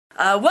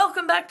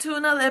Welcome back to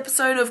another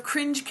episode of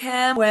Cringe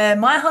Cam, where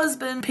my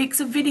husband picks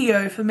a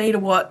video for me to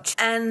watch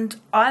and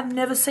I've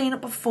never seen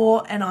it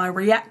before and I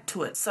react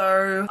to it.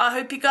 So I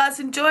hope you guys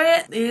enjoy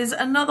it. Here's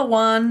another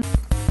one.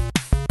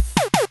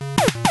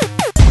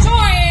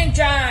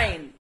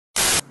 CHEYANNEJANE!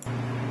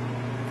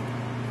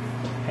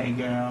 Hey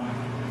girl,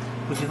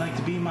 would you like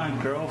to be my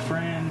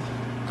girlfriend?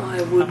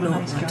 I would I'm a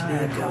not nice want to be guy,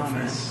 a I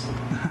girlfriend. promise.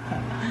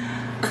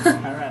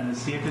 Alright,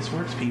 let's see if this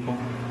works, people.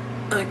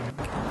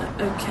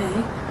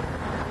 Okay.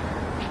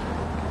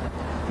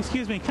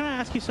 Excuse me, can I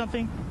ask you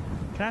something?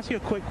 Can I ask you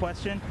a quick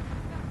question?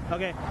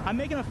 Okay, I'm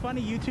making a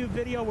funny YouTube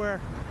video where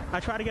I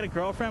try to get a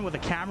girlfriend with a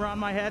camera on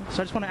my head.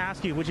 So I just want to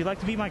ask you, would you like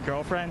to be my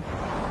girlfriend?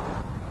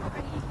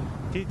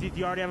 Do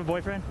you already have a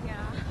boyfriend?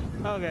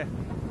 Yeah. Okay.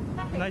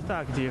 Nice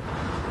talking to you.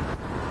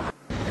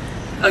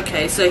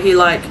 Okay, so he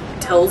like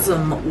tells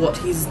them what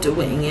he's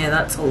doing. Yeah,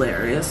 that's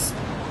hilarious.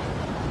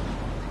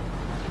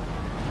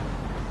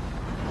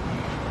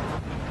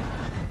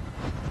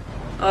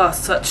 Oh,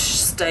 such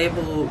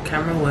stable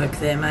camera work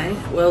there, mate.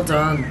 Well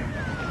done.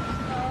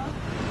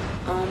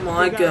 Oh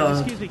my god.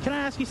 Excuse me, can I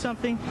ask you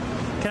something?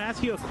 Can I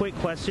ask you a quick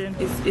question?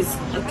 Okay, let's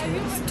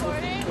talk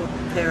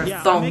a pair of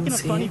Yeah, thongs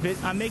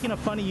I'm making a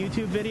funny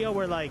YouTube video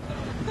where like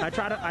I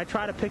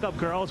try to pick up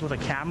girls with a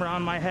camera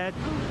on my head.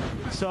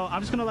 So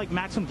I'm just gonna like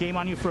max some game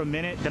on you for a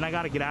minute, then I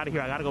gotta get out of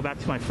here. I gotta go back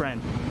to my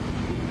friend.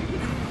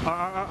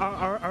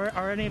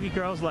 Are any of you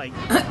girls like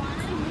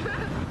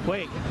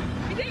wait.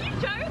 Is it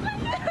your Charlie?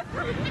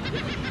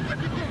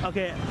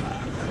 Okay.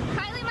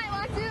 Kylie might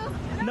want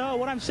to. No,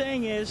 what I'm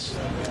saying is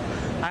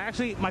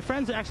my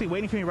friend's actually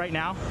waiting for me right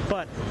now,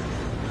 but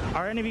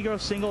are any of you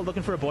girls single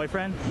looking for a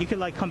boyfriend? You could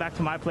like come back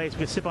to my place, we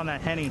could sip on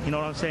that Henny, you know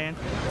what I'm saying?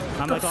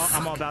 I'm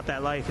all about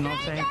that life, you know what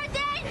I'm saying?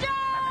 Danger!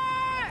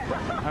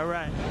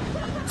 Alright.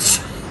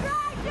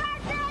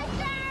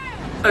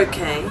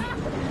 Okay.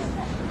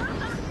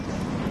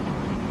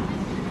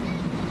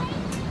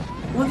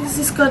 What is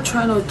this guy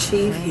trying to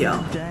achieve here?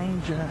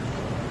 Danger.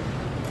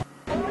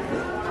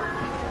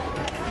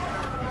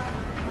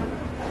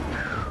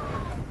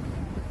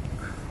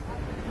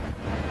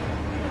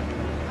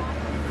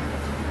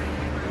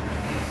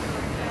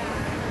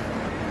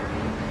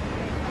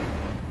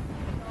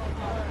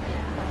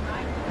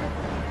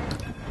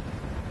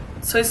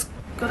 So he's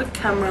got a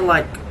camera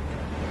like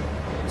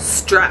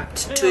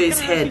strapped to his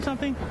Can I ask you head.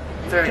 something?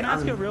 Very Can I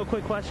ask you a real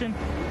quick question?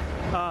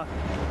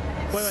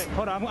 Wait,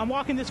 hold on. I'm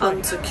walking this way.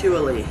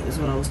 unsecurely is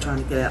what I was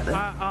trying to get out there.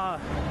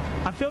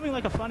 I'm filming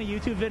like a funny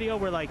YouTube video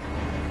where like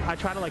I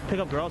try to like pick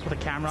up girls with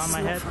a camera on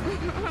my head.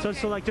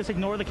 So like just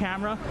ignore the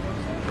camera,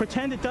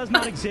 pretend it does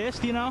not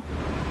exist, you know.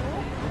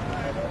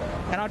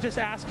 And I'll just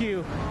ask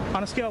you,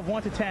 on a scale of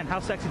 1 to 10, how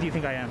sexy do you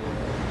think I am?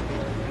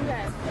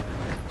 Okay.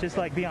 Just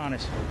like be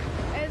honest.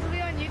 Is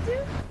it on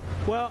YouTube?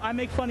 Well, I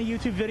make funny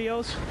YouTube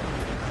videos,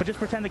 but just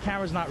pretend the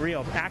camera's not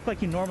real. Act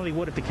like you normally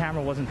would if the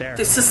camera wasn't there.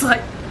 This is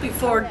like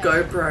before a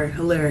GoPro.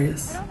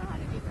 Hilarious. I don't know how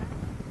to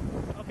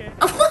do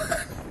that.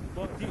 Okay.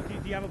 Well, do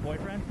you have a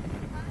boyfriend?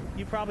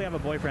 You probably have a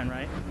boyfriend,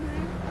 right?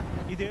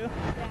 You do?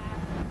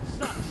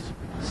 Yeah.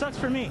 Sucks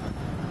for me.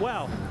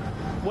 Well,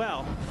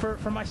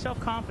 for my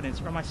self-confidence,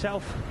 or my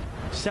self,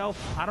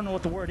 I don't know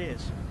what the word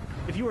is.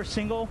 If you were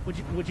single,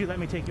 would you let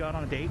me take you out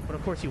on a date? But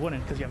of course you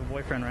wouldn't, because you have a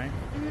boyfriend, right?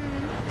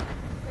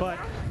 But,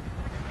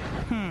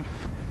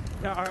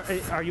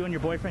 are you and your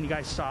boyfriend, you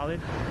guys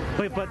solid?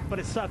 Wait, but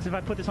it sucks. If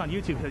I put this on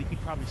YouTube, you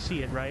could probably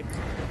see it, right?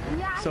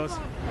 Yeah, So I it's-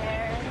 don't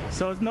care.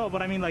 So no,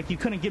 but I mean, like, you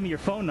couldn't give me your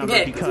phone number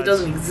Yeah, because it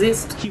doesn't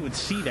exist. he would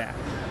see that.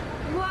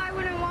 Well, I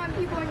wouldn't want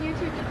people on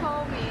YouTube to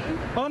call me.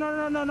 Oh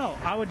no.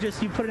 I would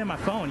just, you put it in my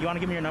phone. You want to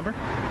give me your number?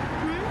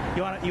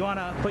 You want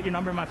to put your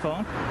number in my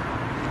phone?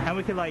 And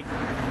we could like,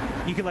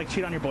 you could like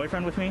cheat on your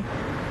boyfriend with me?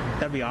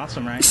 That'd be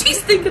awesome, right? She's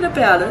thinking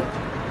about it.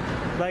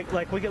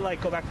 Like we could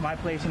like go back to my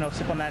place, you know,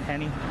 sip on that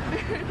Henny.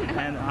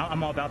 And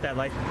I'm all about that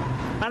life.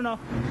 I don't know.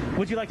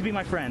 Would you like to be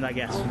my friend, I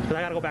guess? Because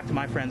I got to go back to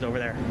my friends over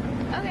there.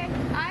 Okay,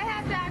 I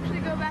have to actually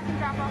go back and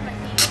drop off my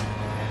keys.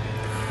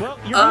 Well,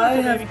 you're I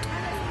beautiful, have baby.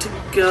 to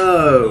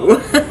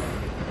go.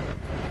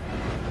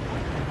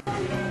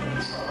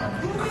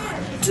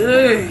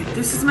 Dude,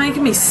 this is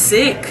making me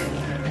sick.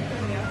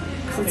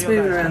 It's Hey,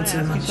 yo, moving guys, around too Can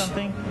I ask you much.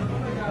 something?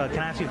 Can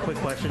I ask you a quick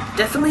question?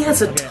 Definitely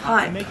has a Okay, I'm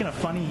type. making a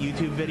funny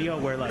YouTube video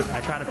where like I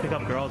try to pick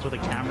up girls with a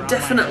camera.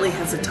 Definitely on my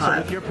head. has a So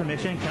type. with your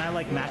permission, can I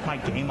like max my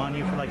game on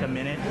you for like a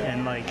minute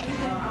and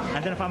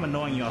then if I'm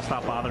annoying you, I'll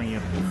stop bothering you.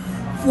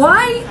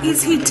 Why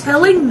is he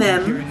telling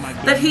them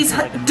that he's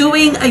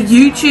doing a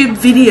YouTube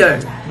video?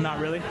 Not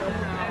really.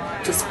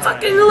 Just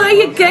fucking lay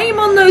your game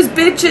on those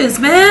bitches,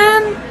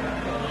 man.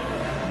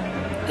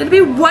 It'd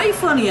be way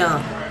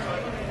funnier.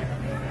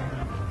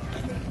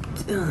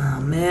 Oh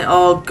man,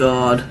 oh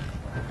god.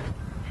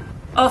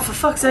 Oh, for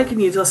fuck's sake, can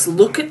you just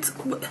look at...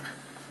 That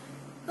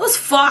was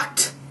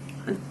fucked.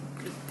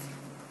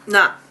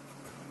 Nah.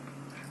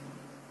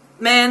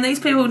 Man, these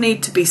people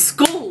need to be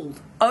schooled.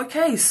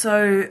 Okay,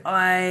 so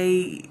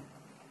I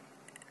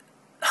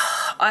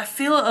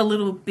feel a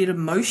little bit of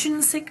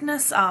motion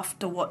sickness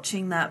after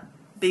watching that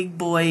big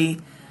boy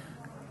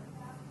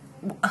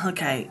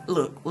Okay,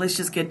 look, let's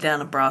just get down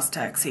to brass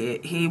tacks here.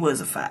 He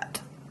was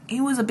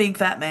a big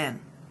fat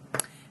man.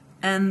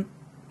 And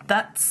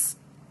that's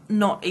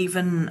not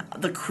even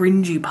the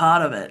cringy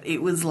part of it.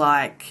 It was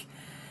like,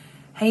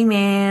 hey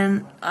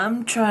man,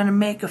 I'm trying to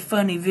make a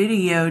funny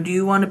video. Do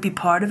you want to be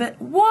part of it?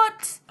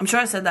 What? I'm sure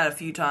I said that a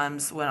few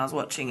times when I was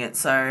watching it,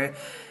 so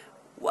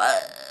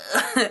what?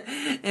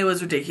 It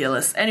was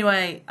ridiculous.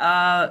 Anyway,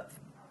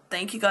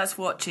 thank you guys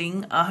for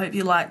watching. I hope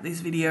you liked this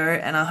video,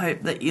 and I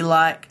hope that you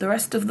like the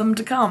rest of them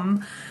to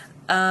come.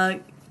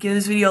 Give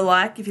this video a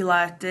like if you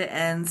liked it,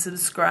 and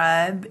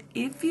subscribe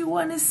if you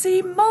want to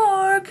see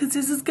more, because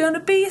this is going to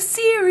be a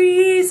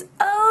series.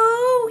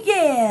 Oh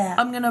yeah!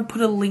 I'm going to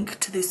put a link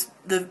to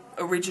the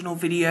original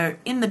video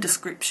in the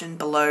description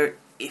below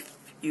if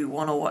you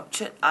want to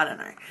watch it. I don't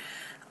know.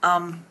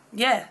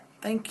 Yeah,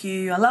 thank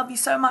you. I love you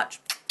so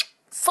much.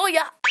 See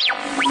ya!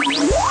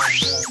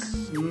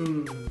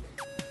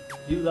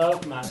 You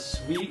love my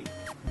sweet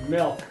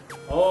milk.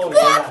 Oh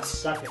yeah,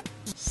 suck it.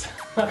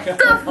 Suck it.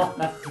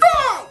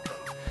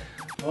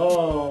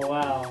 Oh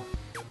wow.